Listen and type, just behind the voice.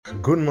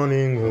Good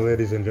morning,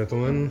 ladies and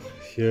gentlemen.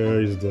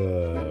 Here is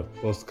the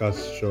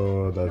podcast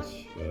show that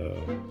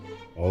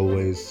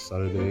always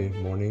Saturday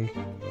morning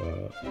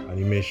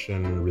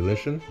animation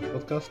relation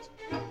podcast.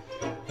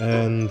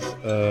 And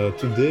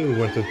today we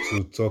wanted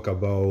to talk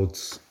about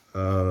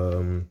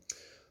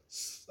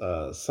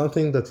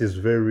something that is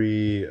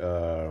very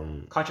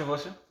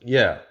Controversial?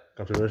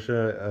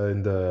 controversial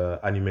in the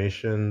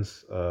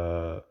animations.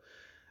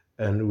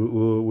 And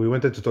we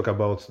wanted to talk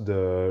about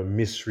the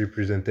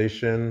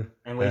misrepresentation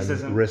And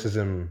racism?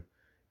 racism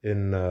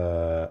in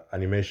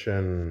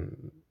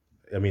animation.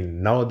 I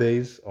mean,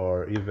 nowadays,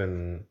 or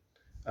even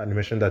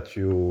animation that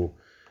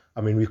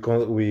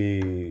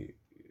we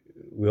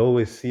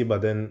always see,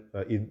 but then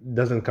it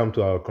doesn't come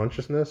to our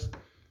consciousness.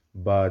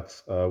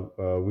 But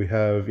we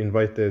have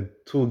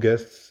invited two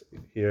guests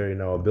here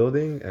in our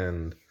building,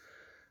 and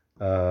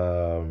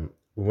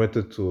we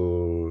wanted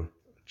to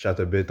chat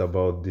a bit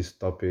about this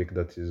topic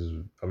that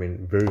is,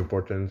 very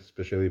important,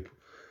 especially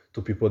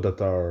to people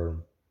that are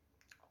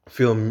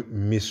feel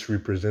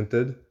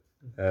misrepresented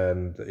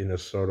and in a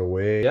sort of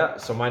way. Yeah,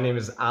 so my name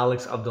is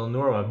Alex Abdel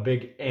Noor. I'm a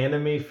big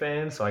anime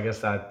fan, so I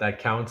guess that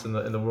counts in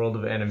the world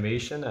of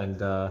animation,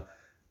 and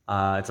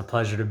it's a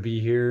pleasure to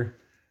be here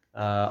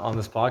on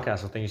this podcast.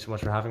 So thank you so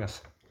much for having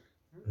us.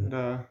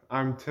 And,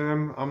 I'm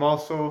Tim. I'm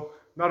also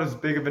not as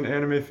big of an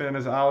anime fan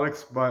as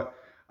Alex, but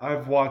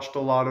I've watched a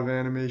lot of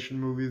animation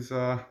movies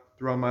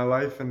throughout my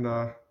life, and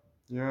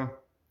yeah,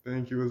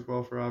 thank you as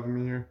well for having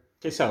me here.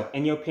 Okay, so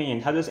in your opinion,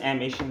 how does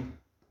animation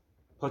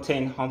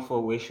portray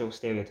harmful racial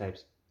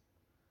stereotypes?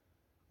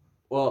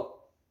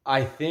 Well,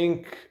 I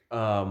think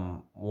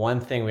one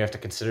thing we have to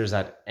consider is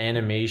that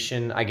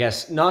animation, I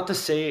guess, not to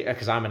say,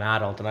 because I'm an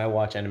adult and I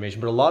watch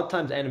animation, but a lot of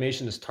times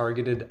animation is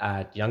targeted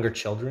at younger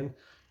children.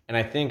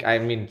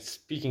 And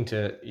speaking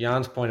to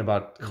Jan's point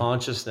about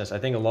consciousness, I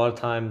think a lot of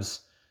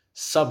times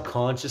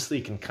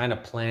subconsciously can kind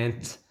of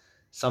plant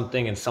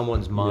something in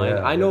someone's mind.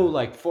 Yeah, I know,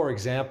 like, for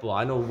example,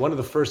 I know one of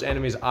the first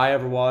animes I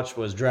ever watched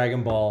was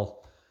Dragon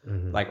Ball,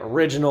 like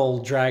original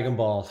Dragon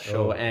Ball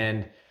show. Oh.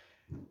 And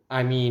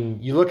I mean,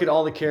 you look at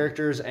all the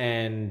characters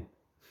and,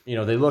 they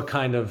look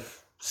kind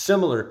of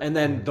similar. And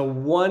then the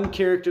one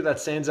character that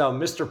stands out,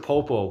 Mr.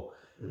 Popo,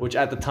 which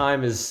at the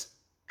time is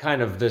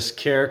kind of this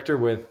character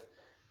with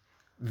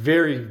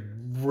very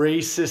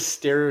racist,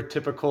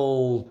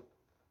 stereotypical,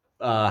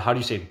 how do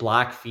you say,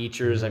 black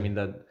features. I mean,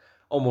 the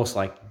almost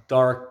like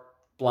dark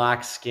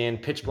black skin,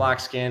 pitch black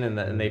skin,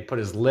 and they put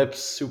his lips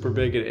super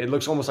big. It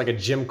looks almost like a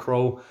Jim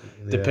Crow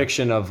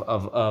depiction of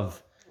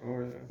Oh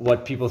yeah.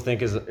 what people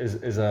think is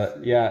a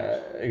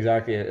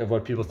exactly, of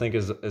what people think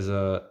is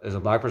a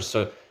black person.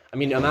 So I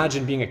mean,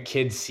 imagine being a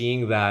kid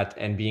seeing that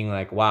and being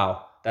like,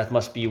 wow, that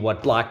must be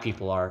what black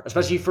people are,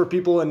 especially for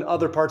people in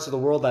other parts of the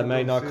world that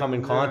may not come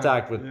in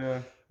contact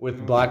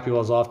with black people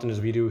as often as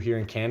we do here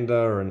in Canada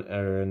or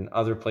in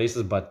other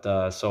places. But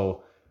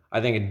so I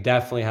think it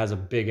definitely has a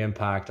big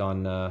impact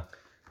on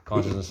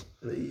consciousness.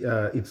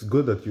 It's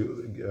good that you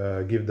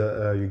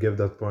gave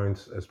that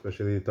point,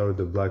 especially toward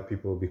the black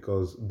people,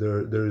 because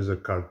there is a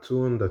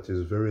cartoon that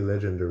is very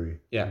legendary.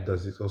 Yeah. That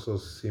is also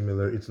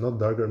similar. It's not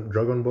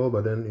Dragon Ball,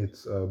 but then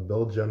it's a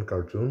Belgian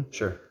cartoon.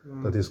 Sure.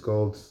 That is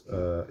called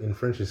in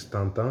French is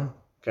Tintin.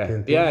 Okay.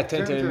 Tintin. Yeah,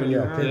 Tintin. Tintin,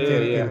 Yeah.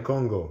 Tintin in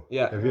Congo.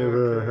 Yeah. Have you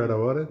ever heard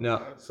about it?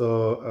 No.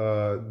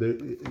 So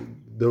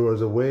there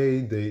was a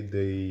way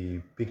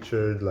they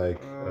pictured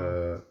like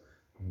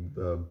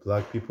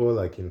black people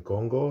like in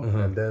Congo,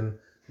 and then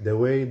the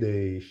way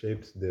they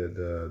shaped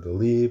the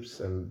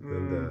lips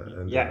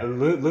and Yeah,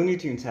 Looney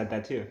Tunes had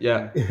that too.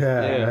 Yeah.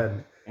 yeah.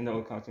 And, In the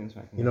old cartoons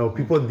back.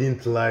 people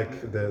didn't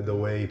like the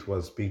way it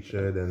was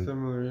pictured, and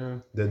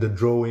Similar, yeah. the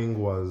drawing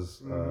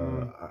was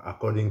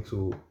according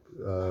to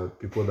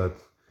people that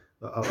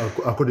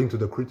according to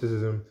the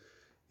criticism,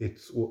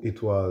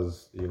 it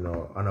was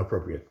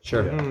inappropriate.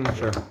 Sure. Yeah.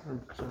 Sure. 100%,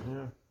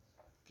 yeah.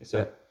 Okay,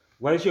 so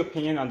what is your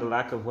opinion on the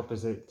lack of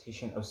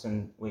representation of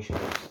some racial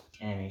groups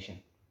in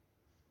animation?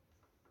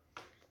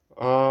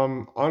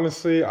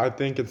 Honestly, I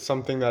think it's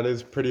something that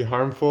is pretty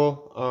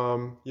harmful.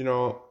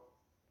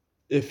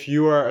 If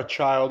you are a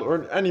child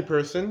or any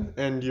person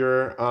and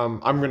you're,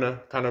 I'm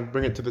gonna kind of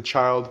bring it to the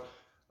child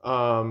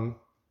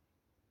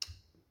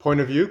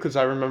point of view, because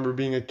I remember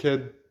being a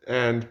kid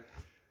and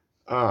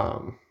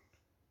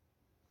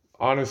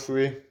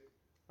honestly,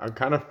 I'm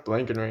kind of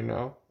blanking right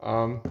now.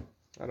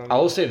 I don't I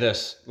know. will say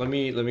this. Let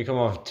me come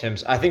off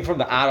Tim's. I think from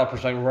the adult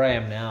perspective, where I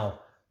am now,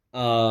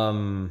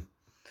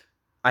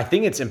 I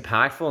think it's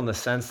impactful in the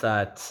sense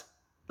that,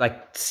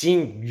 like,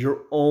 seeing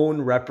your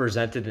own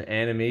represented in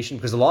animation,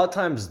 because a lot of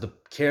times the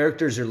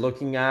characters you're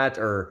looking at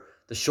or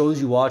the shows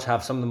you watch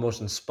have some of the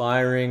most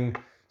inspiring,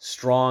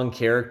 strong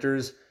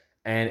characters,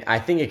 and I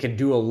think it can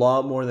do a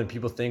lot more than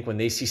people think when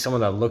they see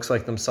someone that looks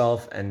like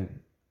themselves and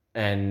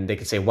they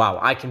can say, wow,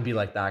 I can be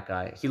like that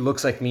guy. He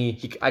looks like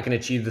me. I can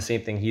achieve the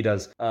same thing he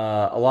does.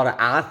 A lot of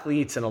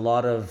athletes and a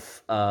lot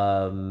of,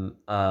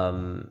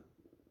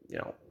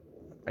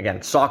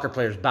 again, soccer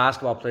players,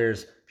 basketball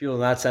players, people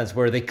in that sense,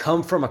 where they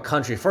come from a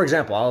country. For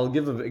example, I'll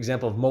give an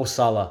example of Mo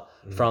Salah.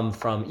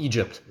 from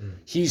Egypt.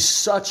 He's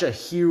such a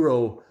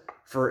hero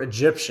for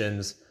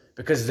Egyptians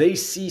because they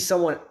see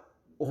someone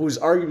who's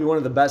arguably one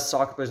of the best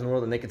soccer players in the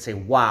world, and they can say,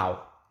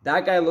 wow,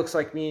 that guy looks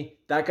like me.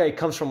 That guy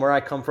comes from where I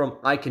come from.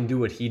 I can do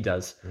what he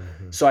does.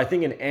 So I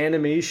think in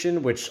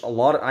animation, which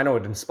I know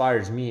it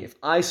inspires me. If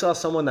I saw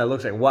someone that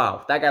looks like,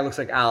 wow, that guy looks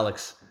like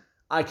Alex,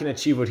 I can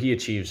achieve what he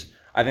achieves.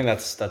 I think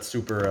that's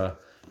super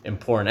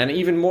important. And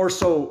even more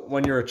so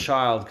when you're a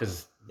child,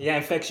 because it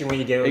affects you when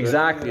you get older.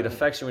 Exactly. It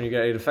affects you when you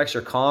get, it affects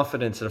your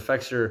confidence. It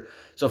affects your,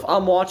 so if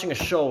I'm watching a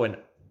show and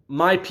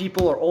my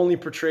people are only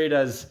portrayed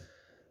as,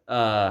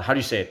 how do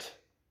you say it?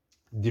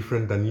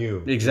 Different than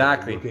you.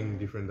 Exactly. Looking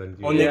different than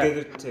you. Or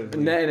negative.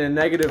 In a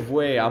negative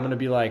way, I'm going to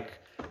be like,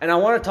 and I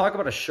want to talk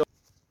about a show.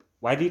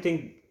 Why do you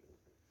think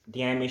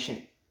the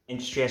animation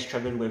industry has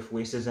struggled with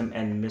racism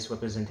and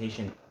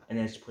misrepresentation in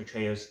its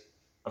portrayals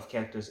of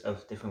characters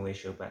of different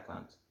racial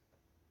backgrounds?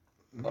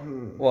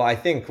 Well, I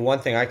think one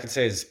thing I could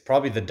say is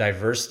probably the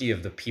diversity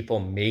of the people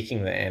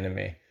making the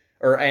anime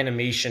or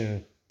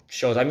animation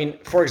shows. I mean,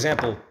 for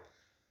example,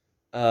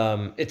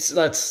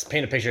 let's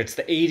paint a picture. It's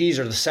the 80s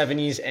or the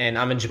 70s, and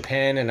I'm in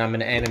Japan, and I'm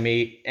an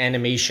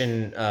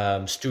animation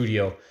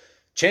studio.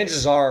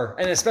 Chances are,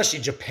 and especially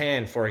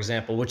Japan, for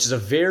example, which is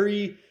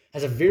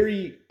has a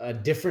very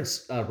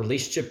different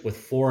relationship with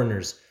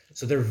foreigners.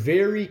 So they're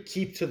very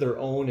keep to their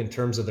own in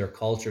terms of their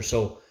culture.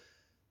 So,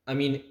 I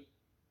mean,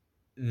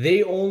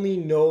 they only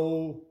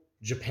know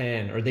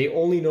Japan, or they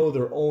only know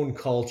their own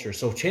culture.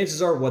 So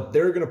chances are what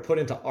they're going to put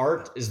into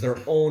art is their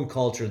own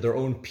culture, their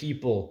own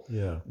people,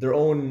 their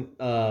own,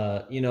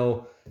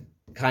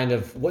 kind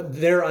of what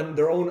their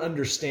own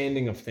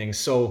understanding of things.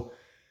 So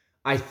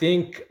I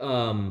think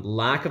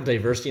lack of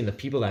diversity in the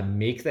people that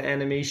make the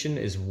animation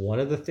is one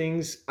of the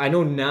things. I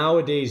know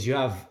nowadays you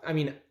have,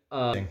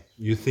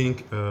 you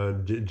think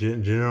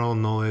general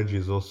knowledge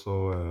is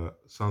also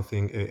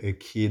something, a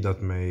key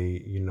that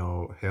may,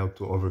 help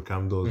to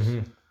overcome those,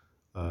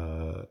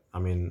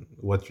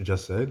 what you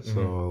just said.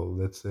 So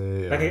let's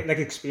say... like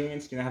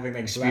experience, having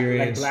like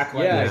experience. black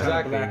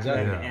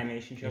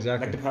animation show.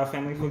 Exactly. Like the Proud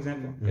Family, for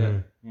example.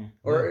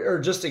 Or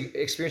just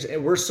experience.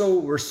 And we're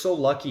so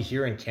lucky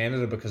here in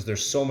Canada because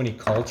there's so many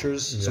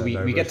cultures. So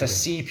we get to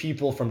see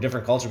people from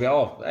different cultures. Be,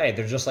 oh, hey,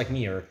 they're just like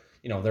me, or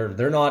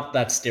they're not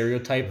that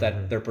stereotype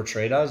that they're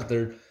portrayed as.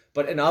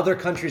 But in other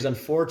countries,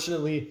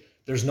 unfortunately,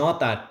 there's not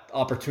that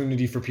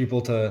opportunity for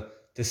people to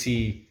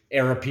see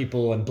Arab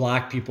people and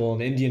black people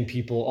and Indian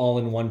people all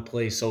in one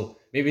place. So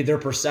maybe their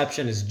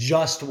perception is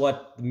just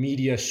what the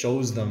media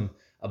shows them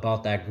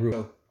about that group.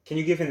 So can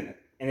you give an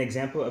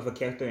example of a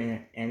character in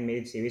an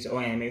animated series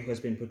or anime who has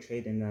been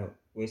portrayed in a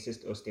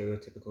racist or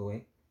stereotypical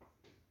way?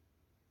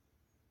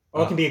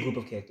 Or it can be a group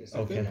of characters.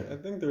 I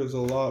think there's a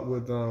lot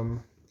with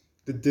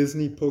the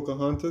Disney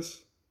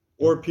Pocahontas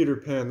or Peter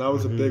Pan. That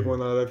was a big one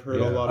that I've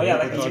heard a lot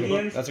of people talking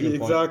about. That's a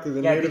good point. Exactly.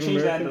 The Native they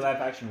changed that in Americans. the live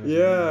action version.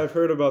 Yeah, I've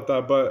heard about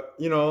that. But,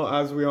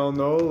 as we all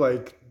know,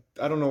 like,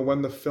 I don't know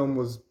when the film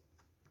was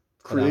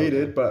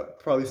created, but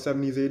probably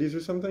 70s, 80s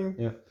or something.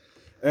 Yeah.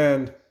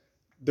 And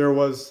there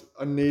was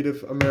a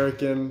Native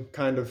American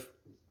kind of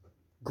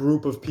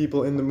group of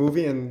people in the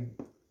movie, and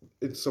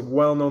it's a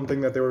well-known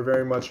thing that they were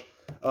very much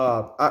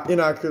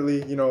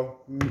inaccurately,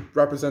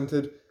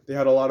 represented. They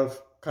had a lot of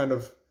kind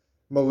of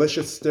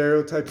malicious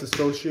stereotypes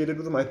associated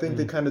with them. I think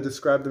they kind of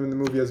described them in the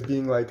movie as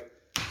being like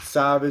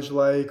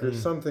savage-like or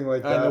something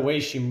like that. And the way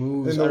she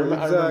moves. I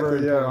remember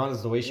in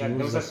Pocahontas, the way she moves.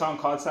 There was a song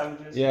called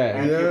Savages.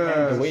 Yeah.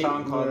 There's a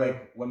song called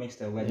like What Makes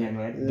the Red Man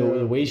Red.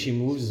 The way she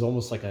moves is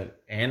almost like an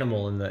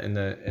animal in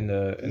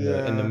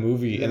the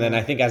movie. Yeah. And then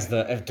I think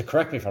to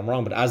correct me if I'm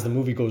wrong, but as the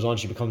movie goes on,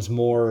 she becomes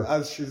more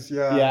as she's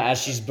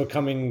she's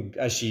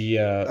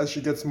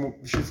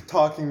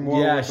talking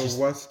more with the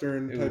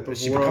Western type of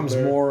she world. becomes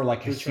there. more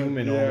like a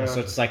human almost.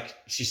 So it's like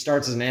she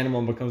starts as an animal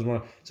and becomes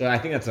more. So I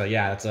think that's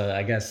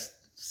I guess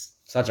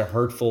such a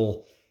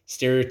hurtful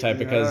stereotype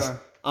because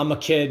I'm a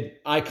kid.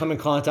 I come in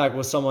contact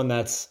with someone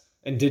that's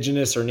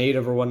indigenous or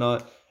native or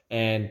whatnot,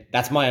 and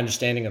that's my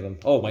understanding of them.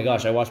 Oh my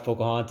gosh, I watched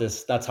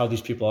Pocahontas. That's how these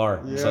people are.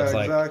 Yeah, so it's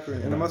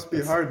exactly. And it must be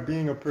hard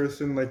being a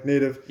person like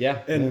native.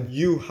 Yeah. And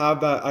you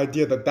have that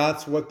idea that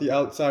that's what the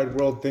outside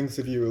world thinks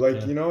of you. Like,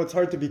 it's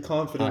hard to be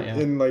confident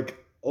in like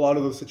a lot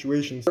of those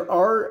situations. There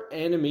are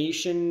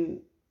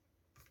animes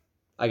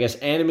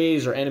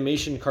or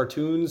animation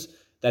cartoons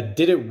that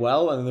did it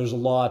well, and there's a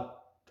lot,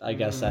 I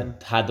guess,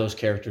 that had those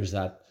characters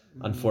that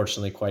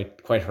unfortunately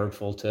quite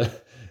hurtful to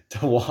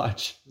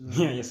watch.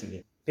 Yeah, yes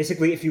indeed.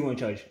 Basically, if you were in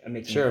charge of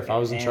making if I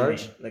was in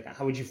charge, like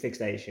how would you fix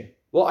that issue?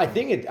 Well, I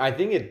think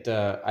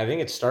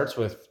it starts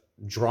with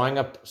drawing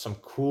up some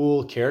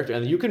cool character,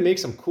 and you can make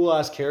some cool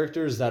ass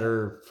characters that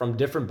are from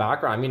different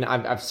background. I mean,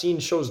 I've seen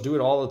shows do it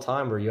all the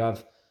time where you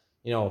have,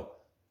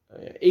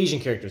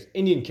 Asian characters,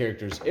 Indian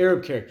characters,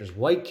 Arab characters,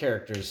 white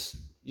characters,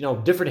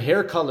 different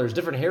hair colors,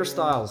 different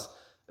hairstyles.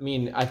 I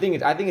mean, I think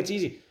it's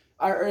easy.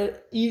 I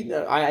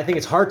think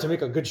it's hard to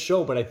make a good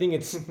show, but I think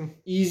it's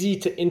easy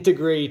to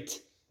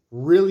integrate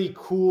really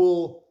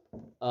cool,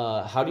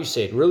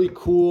 really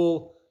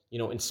cool,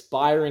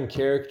 inspiring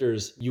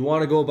characters, you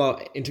want to go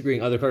about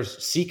integrating other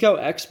characters. Seek out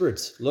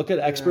experts. Look at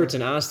experts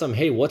and ask them,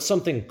 hey, what's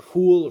something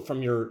cool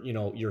from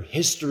your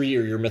history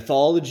or your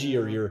mythology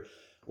or your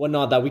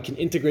whatnot that we can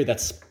integrate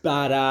that's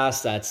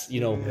badass, that's,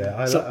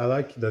 I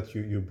like that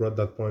you brought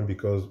that point,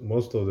 because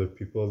most of the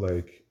people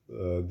they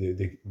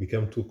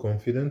become too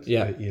confident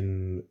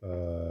in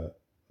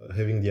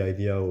having the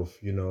idea of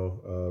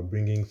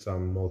bringing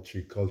some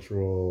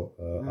multicultural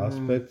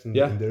aspects in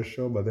their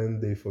show, but then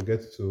they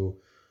forget to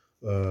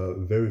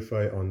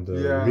verify on the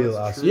real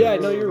aspect. Yeah,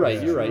 no, you're right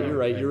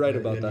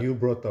about that. And you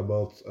brought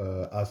about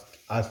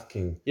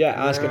asking.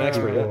 Ask an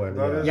expert.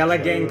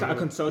 Like getting a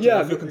consultant.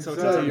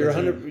 You're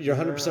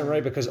 100%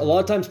 right, because a lot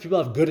of times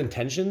people have good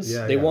intentions.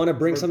 They want to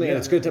bring something and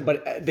it's good,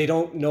 but they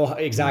don't know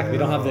exactly. They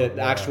don't have the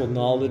actual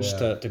knowledge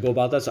to go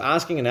about that. So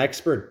asking an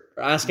expert,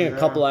 asking a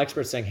couple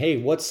experts, saying,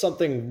 "Hey, what's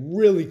something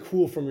really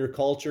cool from your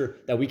culture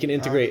that we can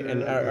integrate?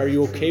 And are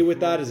you okay with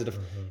that? Is it?"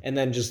 And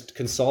then just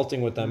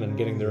consulting with them and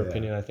getting their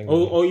opinion, I think.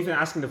 Or even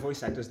asking the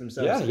voice actors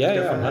themselves.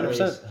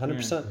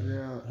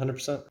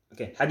 100%.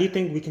 Okay, how do you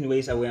think we can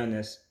raise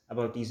awareness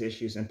about these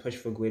issues and push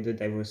for greater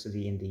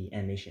diversity in the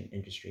animation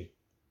industry?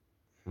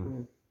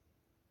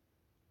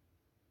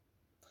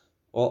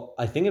 Well,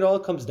 I think it all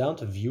comes down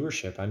to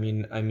viewership. I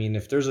mean,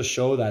 if there's a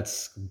show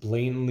that's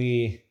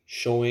blatantly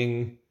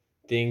showing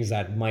things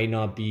that might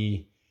not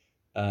be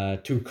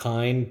too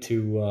kind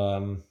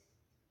to,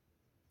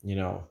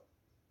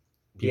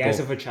 The eyes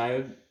of a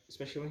child,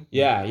 especially.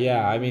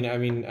 I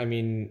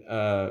mean,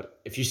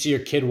 if you see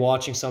your kid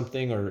watching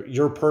something, or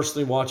you're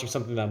personally watching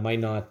something that might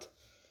not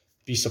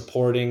be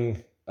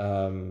supporting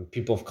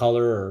people of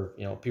color, or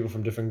people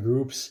from different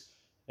groups,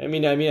 I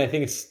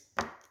think it's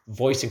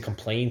voicing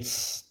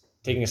complaints,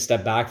 taking a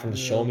step back from the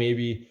show,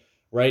 maybe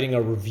writing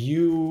a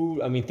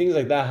review. I mean, things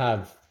like that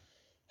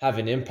have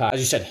an impact. As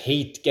you said,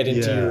 hate get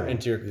into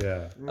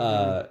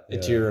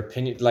your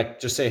opinion. Like,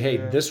 just say, hey,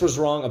 this was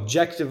wrong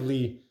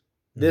objectively.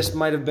 This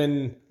might have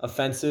been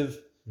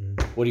offensive.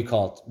 What do you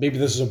call it? Maybe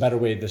this is a better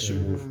way this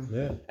should move.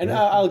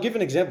 I'll give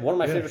an example. One of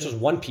my favorites is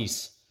One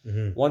Piece.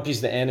 One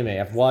Piece, the anime.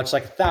 I've watched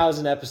like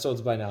 1,000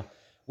 episodes by now.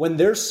 When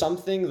there's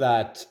something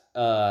that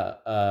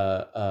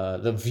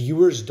the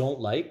viewers don't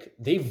like,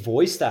 they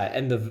voice that,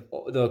 and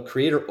the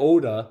creator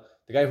Oda,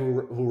 the guy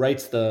who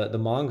writes the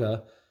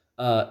manga,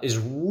 is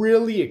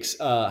really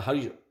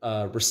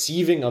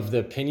receiving of the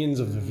opinions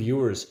of the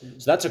viewers.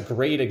 So that's a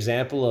great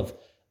example of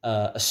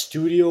a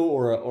studio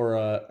or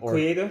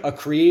a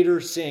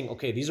creator saying,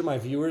 okay, these are my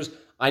viewers,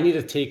 I need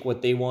to take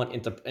what they want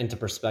into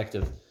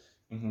perspective.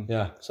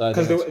 So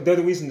because they're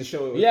the reason the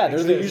show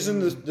they're the reason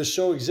the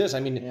show exists. I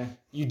mean,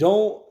 you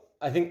don't,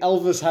 I think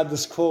Elvis had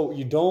this quote,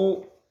 you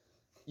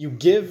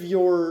give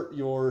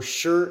your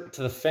shirt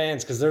to the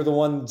fans because they're the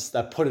ones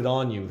that put it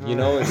on you.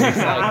 It's like,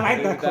 I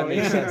like that quote.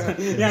 Makes sense.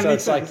 So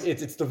it's like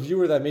it's the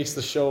viewer that makes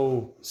the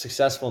show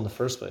successful in the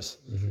first place.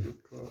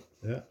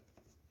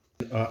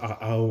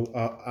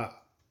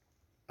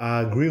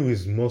 I agree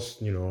with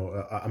most,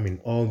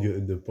 all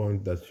the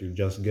point that you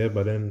just gave,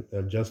 but then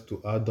just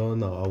to add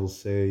on, I will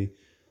say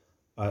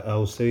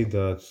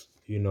that,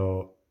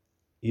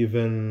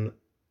 even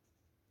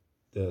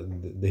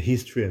the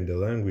history and the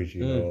language,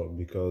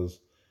 because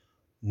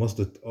most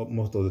of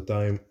the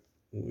time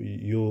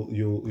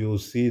you'll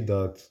see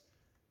that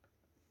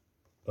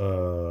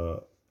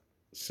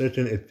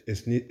certain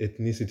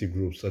ethnicity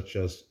groups, such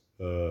as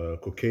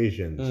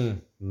Caucasians,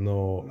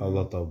 know a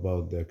lot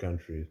about their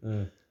country.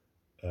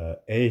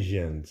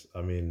 Asians,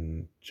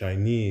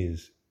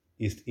 Chinese,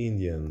 East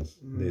Indians,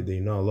 they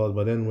know a lot.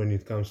 But then when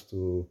it comes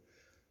to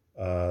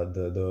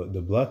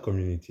the Black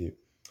community,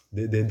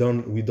 we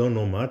don't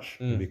know much,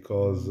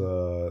 because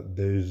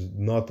there's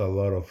not a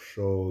lot of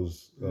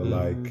shows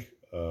like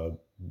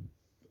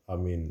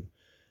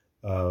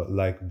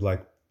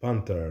Black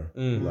Panther,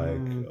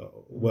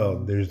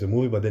 there's the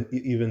movie, but then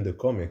even the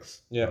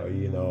comics,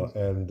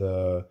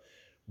 and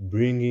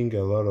bringing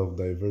a lot of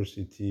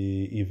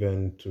diversity,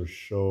 even to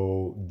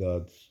show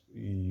that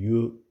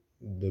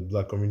the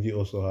Black community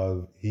also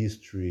have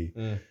history,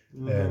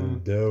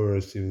 and there were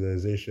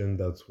civilizations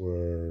that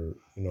were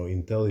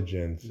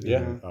intelligent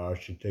in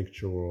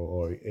architectural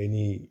or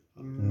any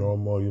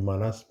normal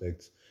human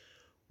aspects.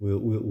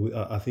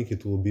 I think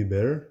it will be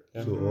better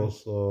to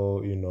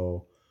also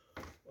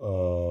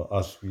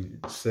as we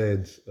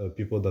said,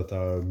 people that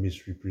are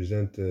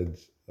misrepresented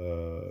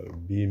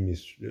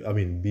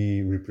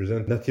be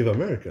represented. Native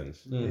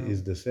Americans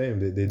is the same.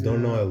 They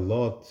don't know a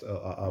lot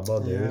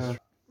about their history.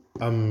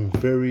 I'm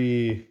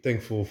very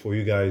thankful for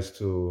you guys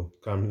to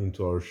come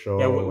into our show.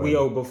 We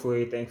are both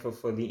very thankful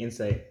for the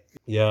insight.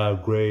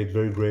 Great,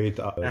 very great.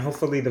 And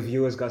hopefully the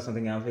viewers got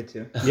something out of it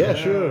too.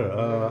 Sure.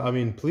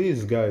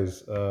 Please,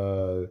 guys,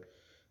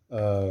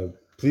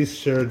 please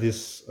share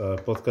this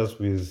podcast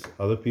with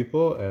other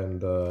people,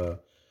 and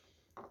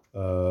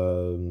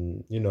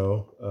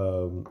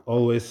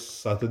always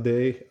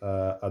Saturday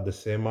at the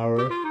same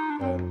hour.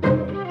 And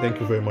thank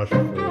you very much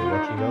for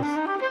watching us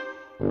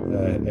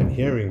and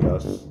hearing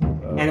us.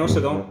 And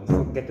also, don't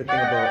forget to think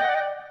about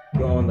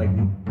your own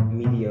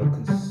media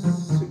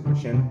consumption.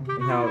 function,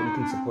 and how you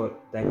can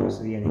support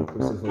diversity and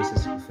inclusive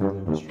voices within the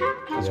industry.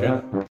 That's Yeah. good.